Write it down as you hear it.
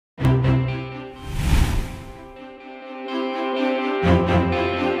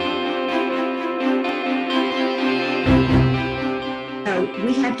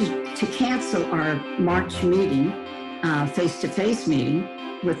cancel our March meeting, face-to-face meeting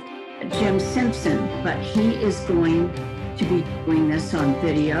with Jim Simpson, but he is going to be doing this on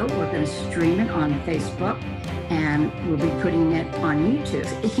video. We're going to stream it on Facebook, and we'll be putting it on YouTube.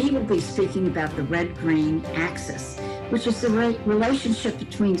 He will be speaking about the red-green axis, which is the relationship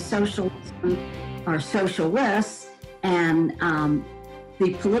between socialism, or socialists, and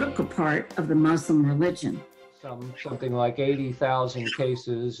the political part of the Muslim religion. Something like 80,000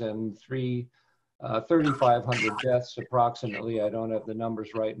 cases and 3,500 deaths approximately. I don't have the numbers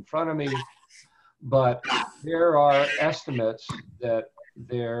right in front of me, but there are estimates that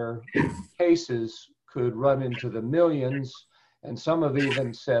their cases could run into the millions, and some have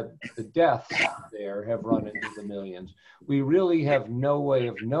even said the deaths there have run into the millions. We really have no way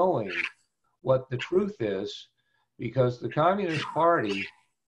of knowing what the truth is, because the Communist Party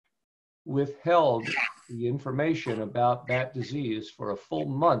withheld the information about that disease for a full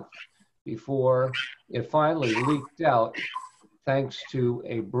month before it finally leaked out, thanks to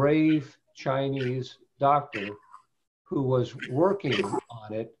a brave Chinese doctor who was working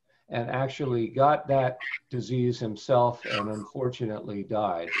on it and actually got that disease himself and unfortunately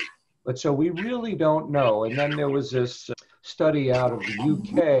died. But so we really don't know. And then there was this study out of the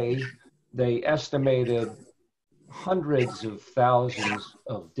UK. They estimated hundreds of thousands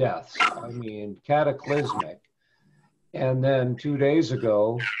of deaths. I mean, cataclysmic. And then 2 days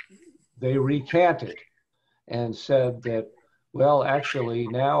ago, they recanted and said that, well, actually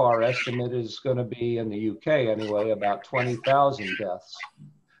now our estimate is going to be, in the UK anyway, about 20,000 deaths.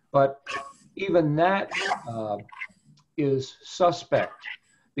 But even that is suspect,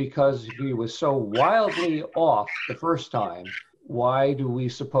 because he was so wildly off the first time. Why do we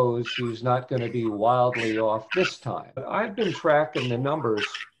suppose he's not going to be wildly off this time? But I've been tracking the numbers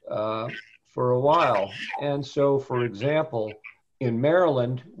for a while. And so, for example, in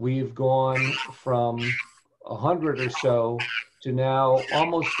Maryland, we've gone from 100 or so to now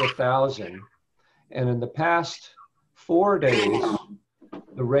almost 1,000. And in the past 4 days,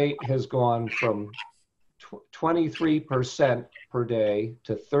 the rate has gone from 23% per day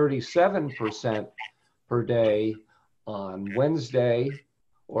to 37% per day on Wednesday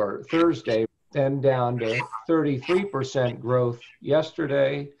or Thursday, then down to 33% growth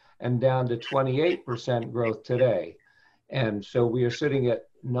yesterday, and down to 28% growth today. And so we are sitting at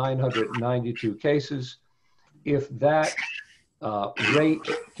 992 cases. If that rate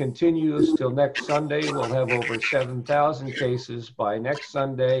continues till next Sunday, we'll have over 7,000 cases by next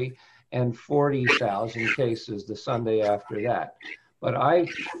Sunday and 40,000 cases the Sunday after that. But I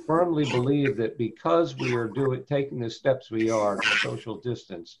firmly believe that because we are taking the steps we are to social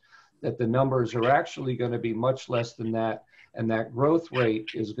distance, that the numbers are actually going to be much less than that, and that growth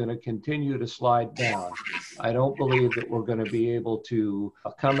rate is going to continue to slide down. I don't believe that we're going to be able to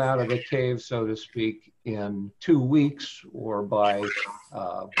come out of the cave, so to speak, in 2 weeks or by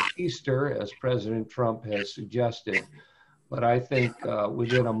Easter, as President Trump has suggested. But I think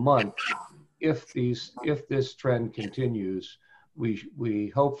within a month, if this trend continues,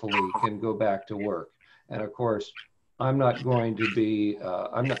 we hopefully can go back to work. And of course, I'm not going to be,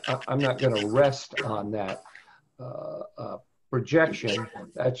 I'm not going to rest on that projection.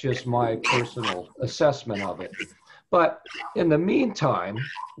 That's just my personal assessment of it. But in the meantime,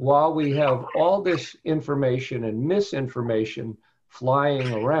 while we have all this information and misinformation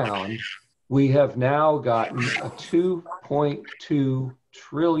flying around, we have now gotten a $2.2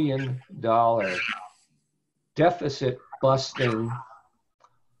 trillion deficit busting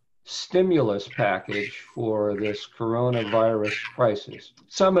stimulus package for this coronavirus crisis.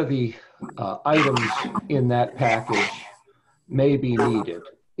 Some of the items in that package may be needed.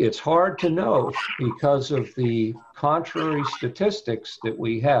 It's hard to know because of the contrary statistics that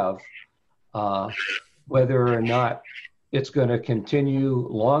we have, whether or not it's going to continue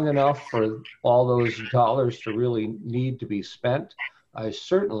long enough for all those dollars to really need to be spent. I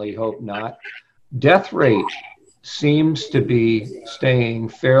certainly hope not. Death rate seems to be staying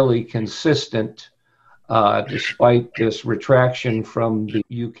fairly consistent despite this retraction from the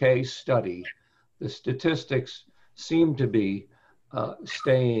UK study. The statistics seem to be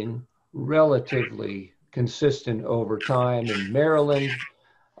staying relatively consistent over time. In Maryland,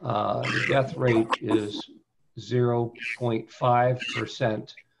 the death rate is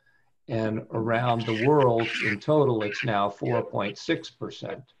 0.5%, and around the world in total, it's now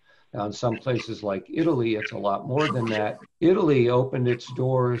 4.6%. Now, in some places like Italy, it's a lot more than that. Italy opened its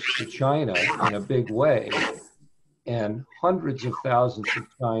doors to China in a big way, and hundreds of thousands of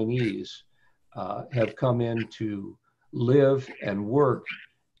Chinese have come in to live and work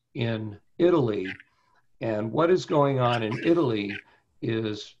in Italy. And what is going on in Italy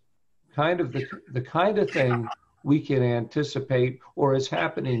is the kind of thing we can anticipate or is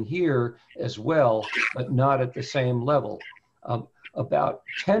happening here as well, but not at the same level. About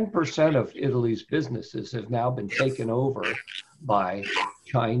 10% of Italy's businesses have now been taken over by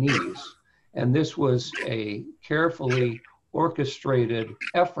Chinese. And this was a carefully orchestrated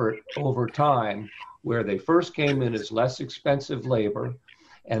effort over time where they first came in as less expensive labor,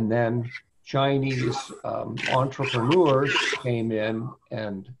 and then Chinese entrepreneurs came in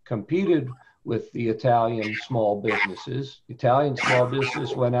and competed with the Italian small businesses. Italian small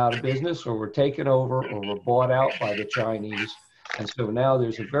businesses went out of business or were taken over or were bought out by the Chinese. And so now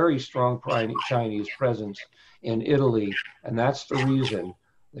there's a very strong Chinese presence in Italy, and that's the reason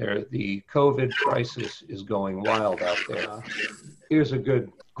the COVID crisis is going wild out there. Here's a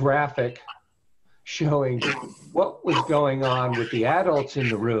good graphic showing what was going on with the adults in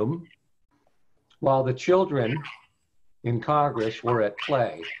the room while the children in Congress were at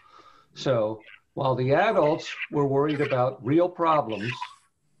play. So while the adults were worried about real problems,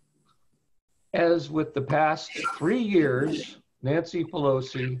 as with the past 3 years, Nancy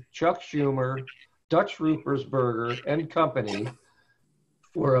Pelosi, Chuck Schumer, Dutch Ruppersberger, and company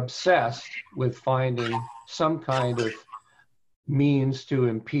were obsessed with finding some kind of means to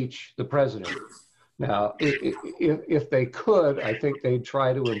impeach the president. Now, if they could, I think they'd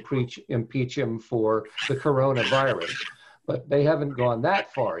try to impeach him for the coronavirus, but they haven't gone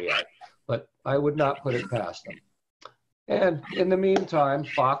that far yet. But I would not put it past them. And in the meantime,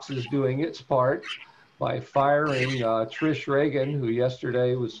 Fox is doing its part by firing Trish Reagan, who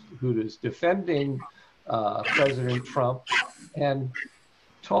yesterday was defending President Trump and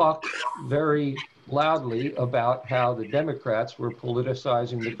talked very loudly about how the Democrats were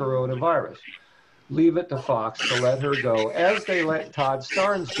politicizing the coronavirus. Leave it to Fox to let her go, as they let Todd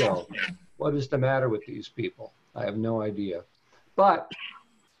Starnes go. What is the matter with these people? I have no idea. But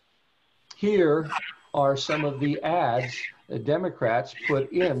here are some of the ads the Democrats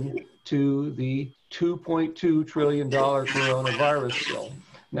put in to the $2.2 trillion coronavirus bill.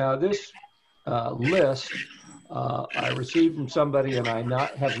 Now, this list I received from somebody, and I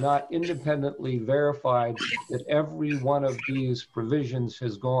have not independently verified that every one of these provisions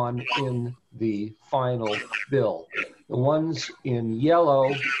has gone in the final bill. The ones in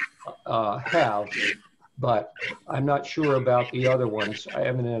yellow have, but I'm not sure about the other ones. I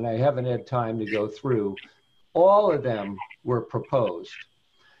haven't had time to go through. All of them were proposed.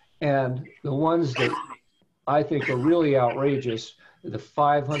 And the ones that I think are really outrageous, the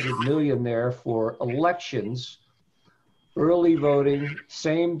 $500 million there for elections, early voting,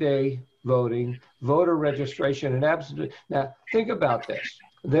 same day voting, voter registration, and absentee. Now, think about this.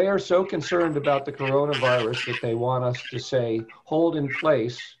 They are so concerned about the coronavirus that they want us to say, hold in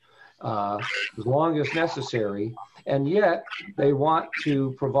place as long as necessary, and yet they want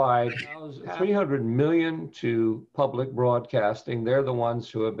to provide $300 million to public broadcasting. They're the ones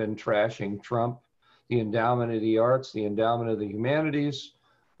who have been trashing Trump, the Endowment of the Arts, the Endowment of the Humanities.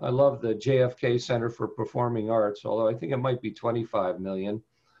 I love the JFK Center for Performing Arts, although I think it might be 25 million.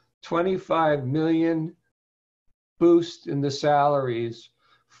 25 million boost in the salaries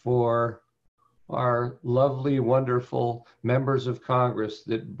for our lovely, wonderful members of Congress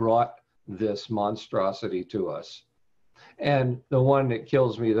that brought this monstrosity to us. And the one that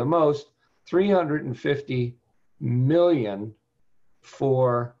kills me the most, 350 million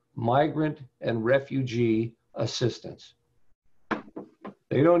for migrant and refugee assistance.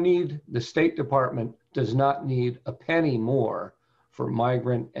 They don't need, the State Department does not need a penny more for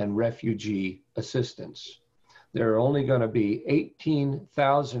migrant and refugee assistance. There are only going to be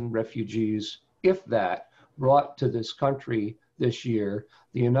 18,000 refugees, if that, brought to this country this year.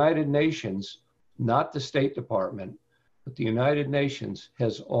 The United Nations, not the State Department, but the United Nations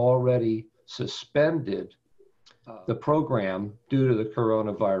has already suspended the program due to the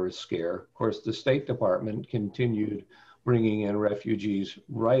coronavirus scare. Of course, the State Department continued bringing in refugees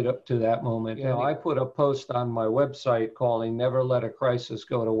right up to that moment. You know, I put a post on my website calling "Never Let a Crisis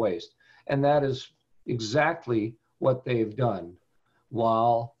Go to Waste." And that is exactly what they've done.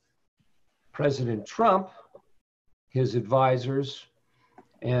 While President Trump, his advisors,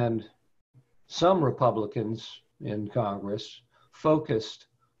 and some Republicans in Congress focused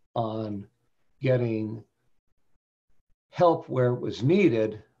on getting help where it was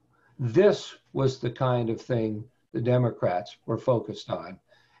needed, this was the kind of thing the Democrats were focused on.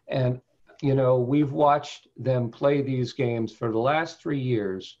 And, you know, we've watched them play these games for the last 3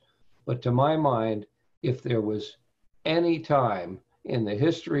 years, but to my mind, if there was any time in the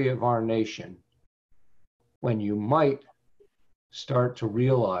history of our nation when you might start to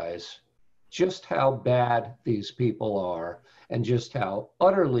realize just how bad these people are and just how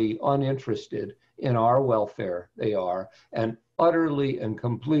utterly uninterested in our welfare they are, and utterly and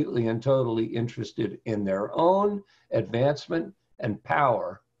completely and totally interested in their own advancement and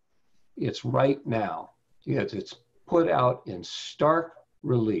power. It's right now. It's put out in stark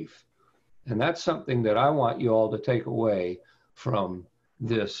relief. And that's something that I want you all to take away from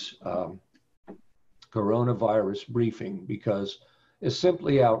this coronavirus briefing, because it's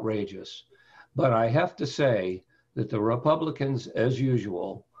simply outrageous. But I have to say that the Republicans, as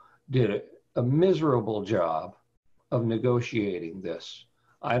usual, did a miserable job of negotiating this.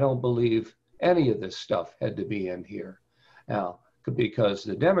 I don't believe any of this stuff had to be in here. Now, because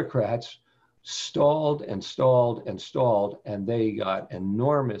the Democrats stalled and stalled and stalled, and they got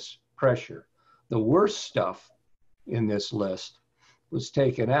enormous pressure. The worst stuff in this list was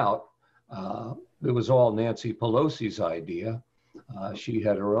taken out. It was all Nancy Pelosi's idea. She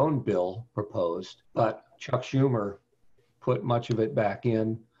had her own bill proposed, but Chuck Schumer put much of it back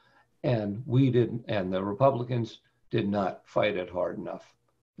in, and we didn't, and the Republicans did not fight it hard enough.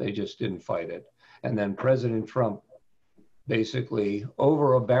 They just didn't fight it. And then President Trump basically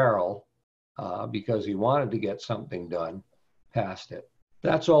over a barrel, because he wanted to get something done, passed it.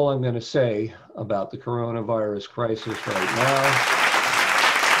 That's all I'm going to say about the coronavirus crisis right now.